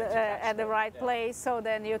moment at the right place, so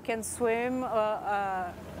then you can swim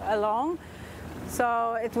along.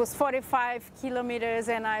 So it was 45 kilometers,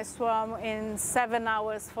 and I swam in 7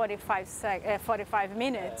 hours 45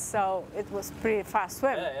 minutes. So it was pretty fast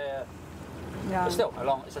swim. Yeah. It's still a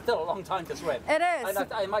long time to swim. It is.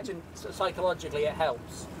 And I imagine psychologically it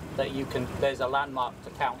helps that there's a landmark to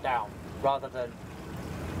count down rather than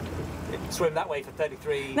swim that way for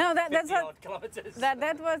 33 that's odd kilometers.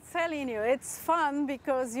 That was telling you. It's fun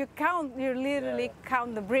because you literally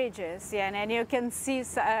count the bridges, and you can see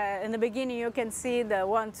in the beginning you can see the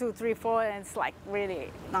 1, 2, 3, 4, and it's like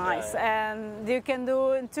really nice. And you can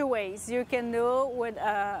do in two ways. You can do with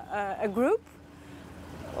a group,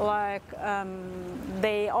 like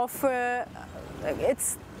they offer.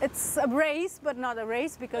 It's a race, but not a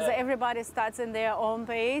race because everybody starts in their own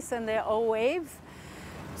pace and their own wave.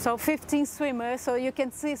 So 15 swimmers, so you can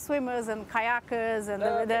see swimmers and kayakers, and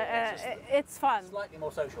it's fun. Slightly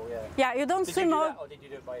more social, yeah. Yeah, you don't swim. Did you do that, or did you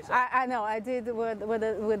do it by yourself? I know, I did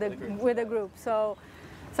with a group. So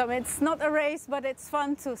it's not a race, but it's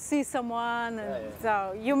fun to see someone, and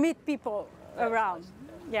so you meet people around.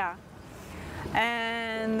 Nice. Yeah.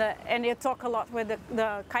 And you talk a lot with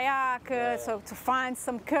the kayaker, so to find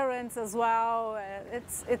some currents as well.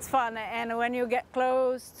 It's fun, and when you get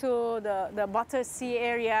close to the Battersea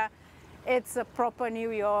area, it's a proper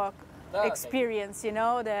New York experience. You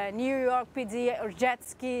know, the New York PD or jet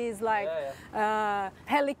skis, like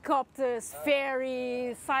helicopters,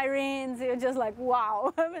 ferries, sirens. You're just like,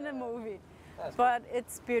 wow, I'm in a movie. But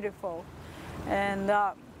it's beautiful, and.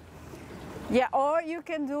 Yeah, or you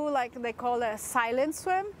can do like they call a silent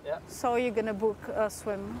swim. Yeah. So you're gonna book a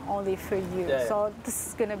swim only for you. So this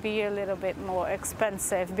is gonna be a little bit more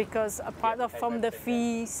expensive because apart from the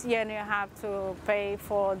fees, you have to pay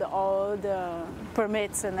for all the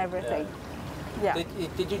permits and everything. Yeah.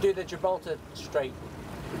 Did you do the Gibraltar Straight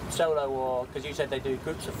solo, or because you said they do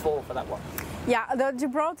groups of 4 for that one? Yeah, the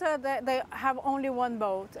Gibraltar, they have only one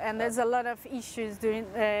boat, and there's a lot of issues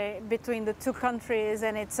between the two countries,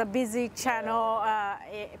 and it's a busy channel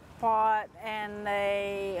part, and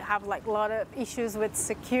they have like a lot of issues with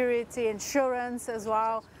security, insurance as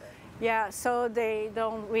well. Yeah, so they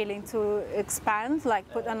don't willing to expand, like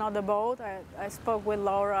put another boat. I spoke with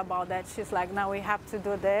Laura about that. She's like, now we have to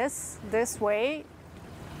do this way.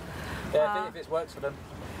 Yeah, if it works for them.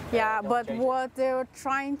 Yeah, but what they're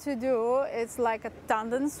trying to do is like a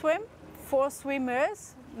tandem swim, 4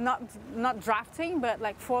 swimmers, not drafting, but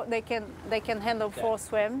like 4. They can handle 4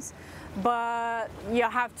 swims, but you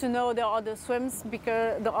have to know the other swimmers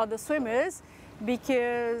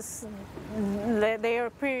because they are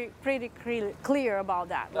pretty clear about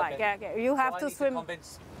that. Like you have to swim.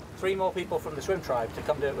 Convince 3 more people from the swim tribe to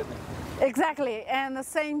come do it with me. Exactly, and the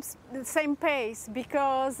same pace,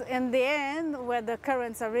 because in the end, where the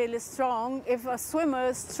currents are really strong, if a swimmer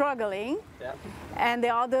is struggling, and the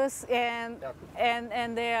others and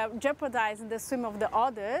they are jeopardizing the swim of the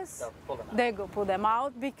others, they go pull them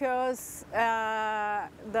out, because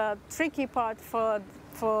the tricky part for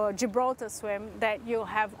Gibraltar swim that you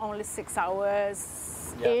have only 6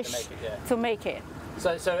 hours ish to make it.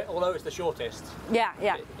 So although it's the shortest,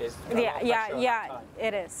 it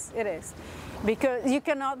is, because you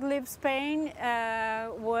cannot leave Spain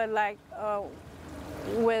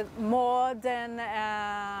with more than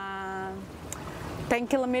 10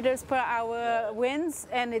 kilometers per hour winds,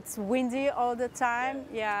 and it's windy all the time.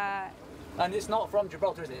 Yeah. And it's not from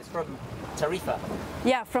Gibraltar, is it? It's from Tarifa.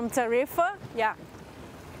 Yeah, from Tarifa. Yeah.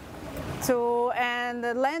 And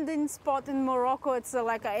the landing spot in Morocco, it's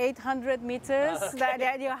like 800 meters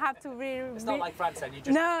that you have to It's not like France, then you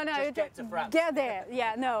just get to France. Get there.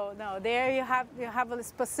 Yeah, no. There you have a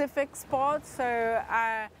specific spot. So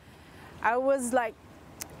I was like,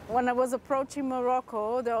 when I was approaching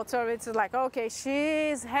Morocco, the authorities were like, okay,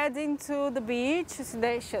 she's heading to the beach.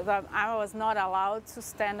 I was not allowed to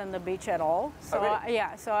stand on the beach at all. So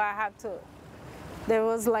so I had to. There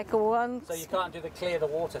was like one. So you can't do the clear the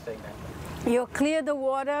water thing then? You clear the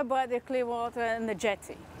water, but you clear water in the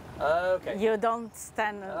jetty. Okay. You don't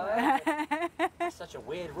stand. That's such a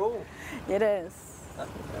weird rule. It is.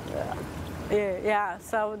 Yeah.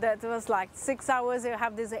 So that was like 6 hours. You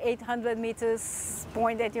have this 800 meters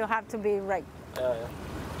point that you have to be right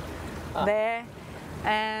there.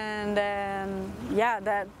 And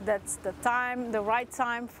that's the right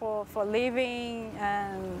time for leaving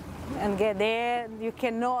and get there. You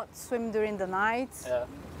cannot swim during the night. Yeah.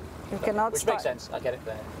 You cannot. Which makes sense. I get it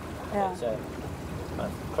there. Yeah. It's a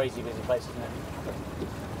crazy busy place, isn't it?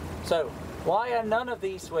 So, why are none of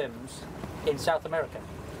these swims in South America?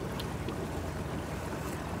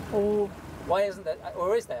 Oh. Why isn't there?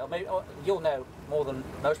 Or is there? Or maybe you'll know more than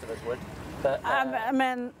most of us would. But I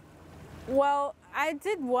mean, well, I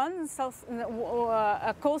did one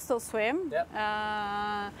a coastal swim,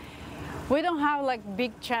 We don't have like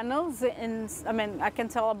big channels in. I mean, I can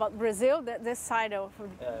tell about Brazil, this side of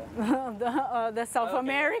the South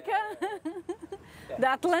America.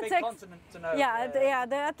 The Atlantic. Big continent to know. Yeah,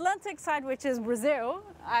 the Atlantic side, which is Brazil,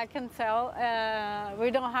 I can tell.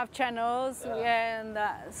 We don't have channels, and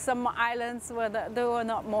some islands where there were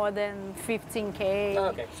not more than 15K. Oh,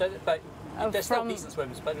 okay, so but there's still decent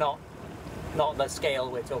swims, but not the scale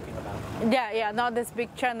we're talking about. Yeah, not these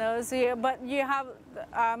big channels. Yeah, but you have.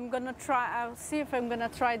 I'm gonna try. I'll see if I'm gonna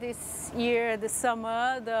try this year, this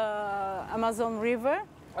summer, the Amazon River.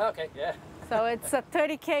 Okay, yeah. So it's a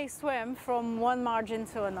 30K swim from one margin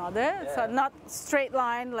to another. Yeah. So not straight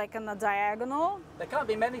line like on a diagonal. There can't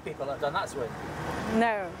be many people that have done that swim.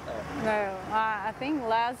 No. I think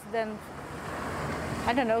less than,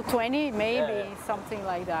 I don't know, 20 maybe, something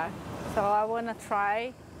like that. So I want to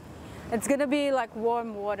try. It's going to be like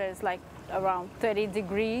warm waters, like around 30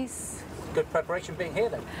 degrees. Good preparation being here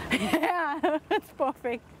then. Yeah, it's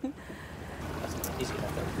perfect. That's easy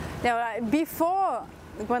enough though. Now, before,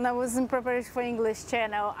 when I was in preparation for English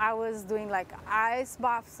Channel, I was doing like ice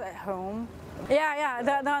baths at home. Yeah.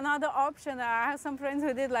 The another option, I have some friends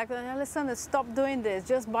who did like, Alessandra, stop doing this.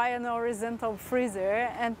 Just buy an horizontal freezer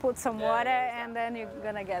and put some water, and then you're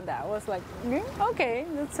gonna get that. I was like, okay,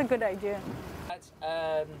 that's a good idea. That's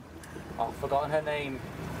I've forgotten her name.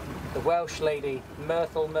 The Welsh lady,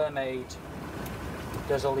 Myrtle Mermaid,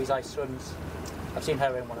 does all these ice swims. I've seen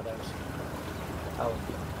her in one of those.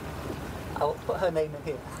 I'll put her name in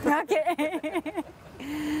here. Okay.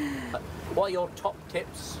 What are your top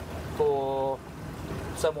tips for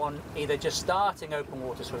someone either just starting open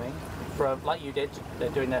water swimming, from like you did, they're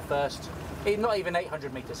doing their first, not even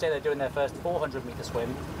 800 metres, say they're doing their first 400 metre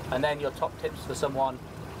swim, and then your top tips for someone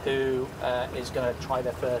who is going to try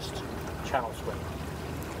their first channel swim?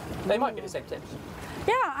 They might be the same tips.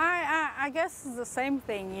 Yeah, I guess it's the same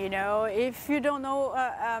thing, you know. If you don't know,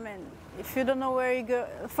 if you don't know where you go,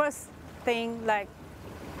 first thing, like,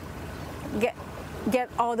 get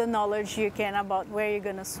all the knowledge you can about where you're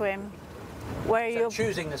gonna swim, where so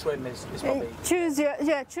choosing the swim is probably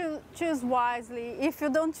choose wisely. If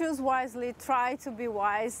you don't choose wisely, try to be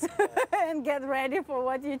wise and get ready for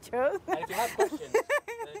what you chose. And if you have questions,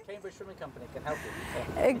 the Cambridge Swimming Company can help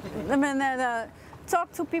you. I mean,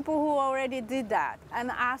 talk to people who already did that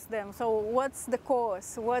and ask them, so what's the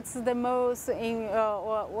course, what's the most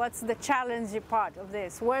or what's the challenging part of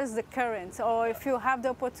this, where's the current, or if you have the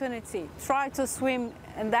opportunity, try to swim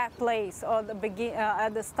in that place, or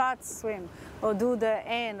at the start swim, or do the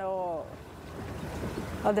end, or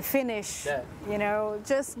the finish. You know,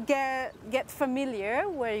 just get familiar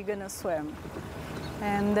where you're gonna swim.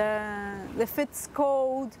 And if it's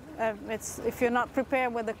cold, if you're not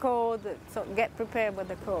prepared with the cold, so get prepared with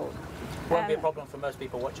the cold. Won't be a problem for most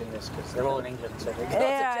people watching this because they're all in England, so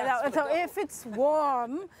so if it's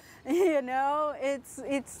warm, you know, it's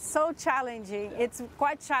so challenging. It's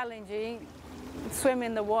quite challenging to swim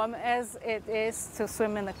in the warm as it is to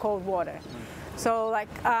swim in the cold water. So like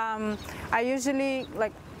I usually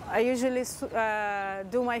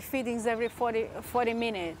do my feedings every 40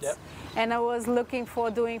 minutes. Yep. And I was looking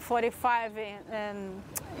for doing 45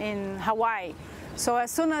 in Hawaii. So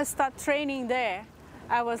as soon as I start training there,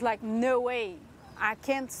 I was like, no way, I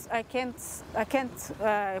can't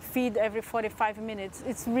feed every 45 minutes.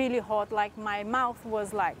 It's really hot. Like my mouth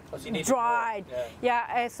was like dried.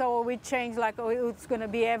 So we changed, like, it's going to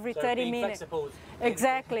be every 30 minutes.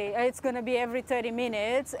 Exactly, it's going to be every 30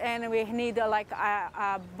 minutes, and we need like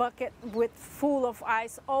a bucket with full of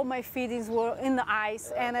ice. All my feedings were in the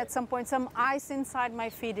ice, and at some point some ice inside my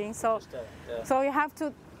feeding. So you have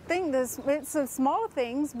to think this. It's small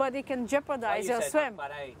things, but it can jeopardize your swim.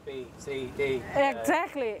 A, B, C, D.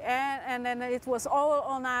 Exactly, and then it was all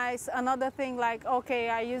on ice. Another thing, like, okay,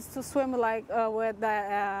 I used to swim like with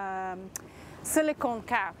the silicone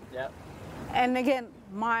cap. And again,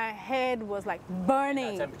 my head was like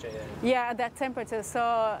burning. That temperature, at that temperature.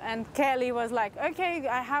 So, and Kelly was like, okay,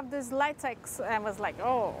 I have this latex. I was like,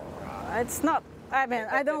 oh, it's not. I mean,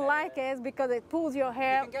 I don't like it because it pulls your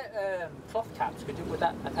hair. You can get cloth caps. Would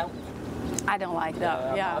that help? I don't like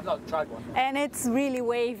that. I've not tried one. And it's really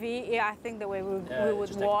wavy. Yeah, I think the way we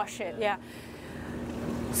would wash it.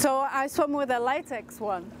 So I swam with a latex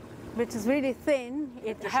one, which is really thin.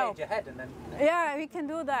 It helps. Your head and then. Yeah, we can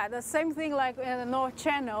do that. The same thing like in the North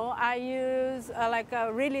Channel. I use like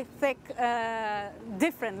a really thick,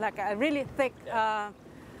 like a really thick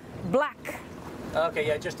black Okay,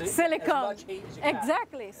 yeah, just silicone. as much heat as you can.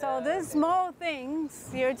 Exactly. So these small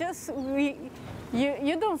things, you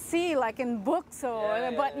don't see like in books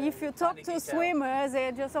or. But if you talk to swimmers,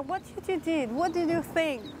 they just say, "What did you did? What did you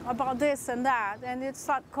think about this and that?" And you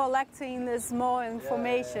start collecting this small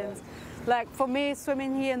information. Like for me,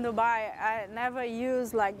 swimming here in Dubai, I never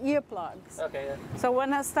use like earplugs. Okay. Yeah. So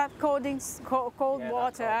when I start cold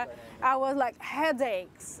water, I was like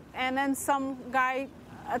headaches. And then some guy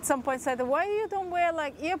at some point said, "Why you don't wear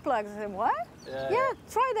like earplugs?" I said, "What? Yeah,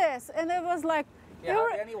 try this." And it was like, yeah,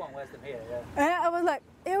 hardly anyone wears them here. Yeah. And I was like,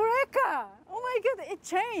 "Eureka! Oh my God, it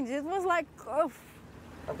changed." It was like, oh.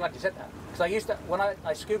 I'm glad you said that. Because I used to, when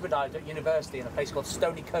I scuba dived at university in a place called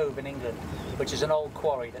Stony Cove in England, which is an old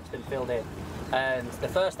quarry that's been filled in. And the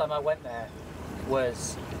first time I went there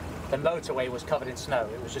was, the motorway was covered in snow.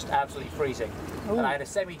 It was just absolutely freezing. Ooh. And I had a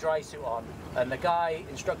semi-dry suit on. And the guy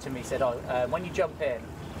instructing me said, when you jump in,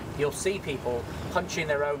 you'll see people punching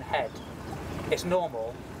their own head. It's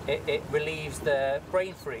normal. It relieves the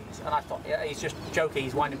brain freeze. And I thought, yeah, he's just joking,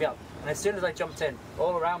 he's winding me up. And as soon as I jumped in,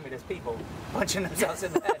 all around me there's people punching themselves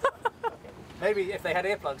in the head. Okay. Maybe if they had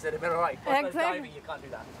earplugs, they'd have been all right. Exactly. Diving, you can't do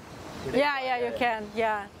that. You can,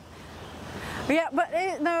 yeah. Yeah, but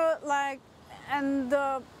no, like, and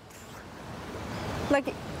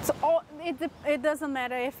like, it doesn't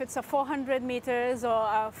matter if it's a 400 meters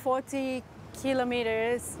or 40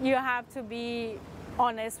 kilometers. You have to be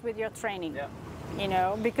honest with your training. Yeah. You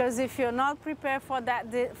know, because if you're not prepared for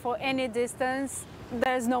that, for any distance,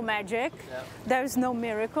 there's no magic. Yeah. There's no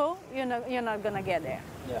miracle. You're not gonna get there.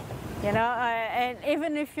 Yeah. You know, and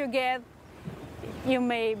even if you get, you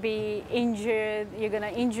may be injured. You're gonna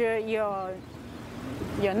injure your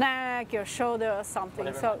neck, your shoulder, or something.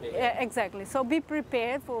 Whatever so yeah, exactly. So be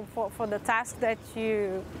prepared for the task that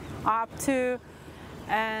you are up to,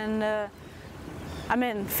 and I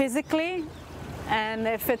mean physically, and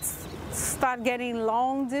if it's start getting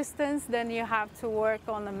long distance, then you have to work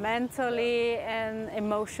on the mentally and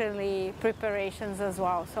emotionally preparations as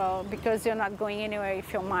well. So because you're not going anywhere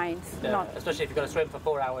if your mind's not. Especially if you've got to swim for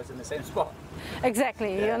 4 hours in the same spot.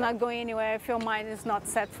 Exactly. Yeah. You're not going anywhere if your mind is not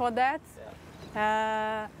set for that.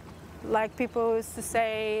 Yeah. Like people used to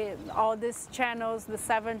say, all these channels, the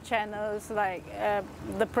 7 channels, like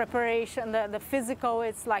the preparation, the physical,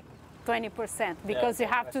 it's like 20% because you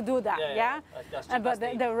have to do that, but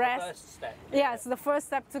the rest, the first step. Yes, the first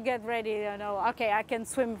step to get ready. You know, okay, I can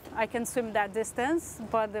swim that distance,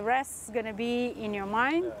 but the rest is gonna be in your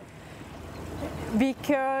mind.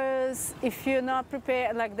 Because if you're not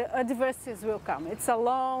prepared, like the adversities will come. It's a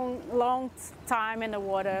long time in the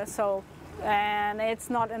water, so, and it's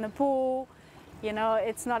not in a pool. You know,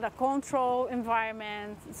 it's not a controlled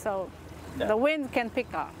environment, so. The wind can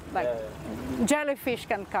pick up, like jellyfish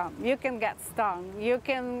can come, you can get stung, you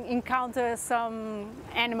can encounter some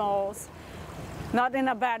animals, not in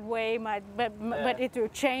a bad way, but it will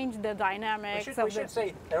change the dynamics. We should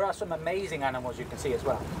say there are some amazing animals you can see as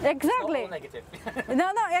well. Exactly. It's not all negative. No,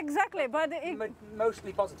 exactly, but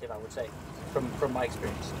mostly positive, I would say, from my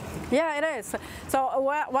experience. Yeah, it is. So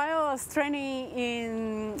while I was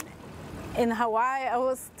training in Hawaii, I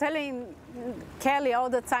was telling Kelly all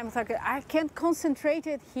the time, like, I can't concentrate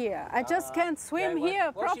it here. I just can't swim here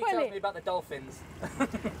properly. She tells me about the dolphins.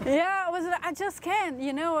 Yeah, I just can't.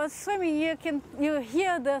 You know, swimming, you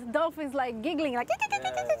hear the dolphins like giggling, like,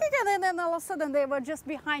 and then all of a sudden they were just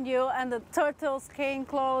behind you, and the turtles came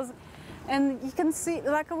close, and you can see,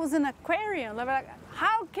 like I was in an aquarium. Like,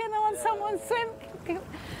 how can someone swim?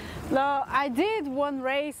 No, I did one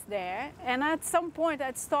race there, and at some point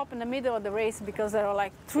I'd stop in the middle of the race because there were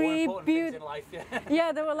like 3 big,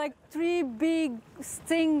 yeah, there were like 3 big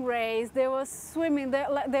stingrays. They were swimming.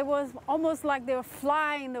 They was almost like they were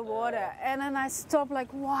flying in the water, and then I stopped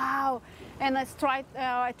like, wow. And I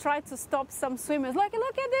tried to stop some swimmers. Like,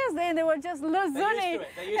 look at this. They were just losing it.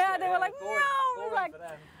 They were like, no, like.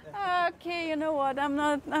 Okay, you know what? I'm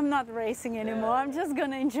not racing anymore. I'm just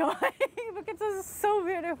gonna enjoy because it's so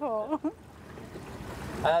beautiful.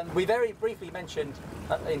 We very briefly mentioned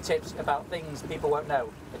in tips about things people won't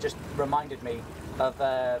know. It just reminded me of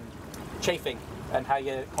chafing and how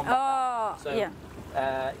you combat that. So, yeah.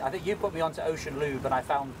 I think you put me onto Ocean Lube, and I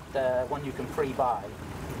found one you can pre-buy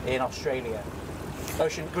in Australia.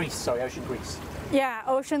 Ocean Grease. Yeah,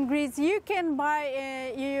 Ocean Grease. You can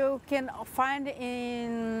buy. You can find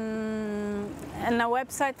in a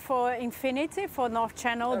website for Infinity for North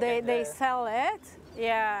Channel. Okay, they sell it.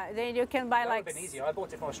 Yeah, then you can buy like. That would have been easier. I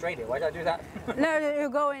bought it from Australia. Why did I do that? No, you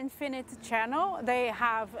go Infinity Channel. They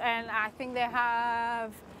have, and I think they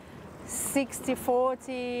have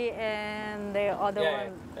 60/40 and the other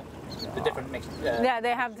one. The different mix. Yeah,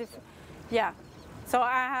 they have different. Yeah. So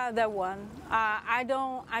I have that one. I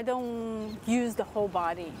don't use the whole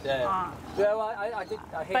body. Yeah. Yeah, well, I did.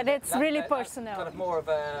 I hear but that, it's really that's personal. kind of more of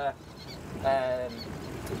a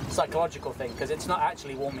psychological thing because it's not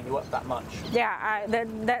actually warming you up that much. Yeah,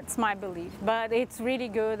 that's my belief. But it's really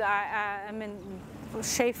good. I mean, for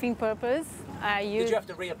chafing purpose, I use. Did you have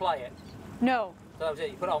to reapply it? No. So that was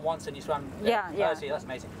it. You put it on once and you swam. Yeah. Oh, see, that's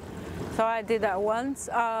amazing. So I did that once.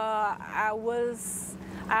 I was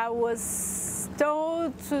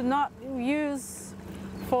told to not use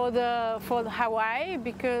for the Hawaii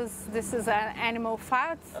because this is an animal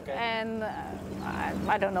fat, okay. and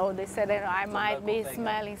I don't know. They said that I might be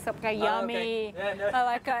smelling some kind of yummy, okay. Yeah, no.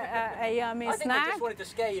 like a yummy I think snack. they just wanted to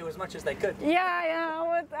scare you as much as they could.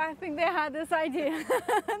 Yeah. I think they had this idea.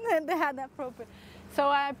 They had that proper. So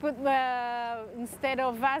I put instead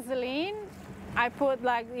of Vaseline, I put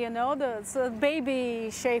like the baby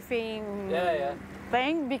chafing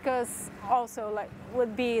thing because also like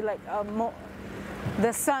would be like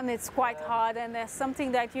the sun is quite hot and there's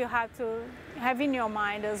something that you have to have in your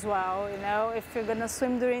mind as well. If you're gonna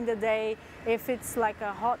swim during the day, if it's like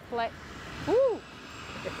a hot place. Woo!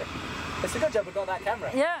 It's a good job we got that camera.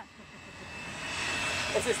 Yeah.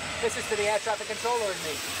 This is for the air traffic controller and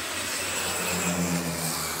me.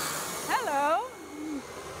 Hello.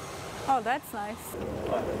 Oh, that's nice.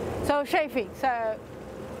 So chafing, so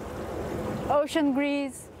ocean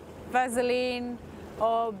grease, Vaseline,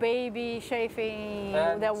 or baby chafing.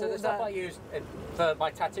 So the stuff I use for my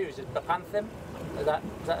tattoos is Bepanthen.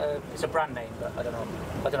 It's a brand name, but I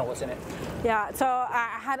don't know what's in it. Yeah. So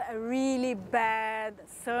I had a really bad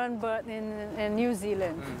sunburn in New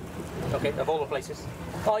Zealand. Okay, of all the places.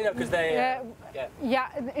 Oh, because they. Yeah,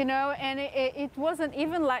 and it wasn't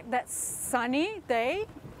even like that sunny day.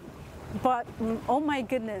 But oh my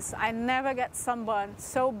goodness, I never get sunburned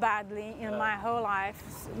so badly in my whole life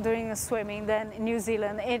during swimming than in New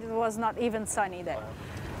Zealand. It was not even sunny there.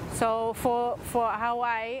 So for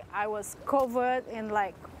Hawaii, I was covered in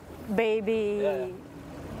like baby,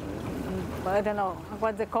 I don't know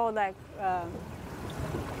what they call like. I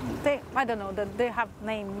don't know. They have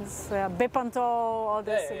names, Bepanto or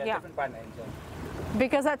this. Yeah, different brand names. Yeah.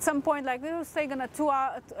 Because at some point, like it was taking a 2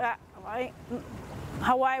 hour.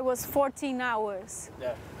 Hawaii was 14 hours.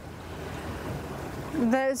 Yeah.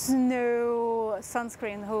 There's no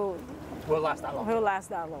sunscreen who will last that long. Will last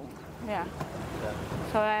that long. Yeah.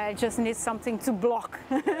 So I just need something to block.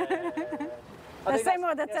 The same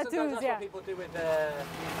with the tattoos. That's what people do with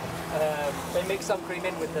they mix sun cream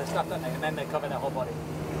in with the stuff, don't they? And then they cover their whole body.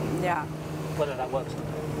 Yeah. Whether that works.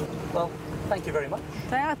 Well, thank you very much.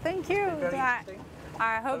 Yeah, thank you. Very interesting.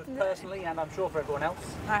 I hope both personally, and I'm sure for everyone else.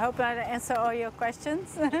 I hope I answer all your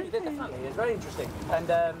questions. You did, definitely. It's very interesting. And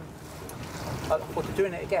I look forward to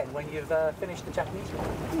doing it again when you've finished the Japanese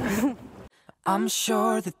one. I'm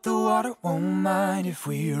sure that the water won't mind if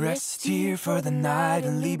we rest here for the night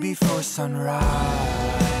and leave before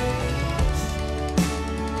sunrise.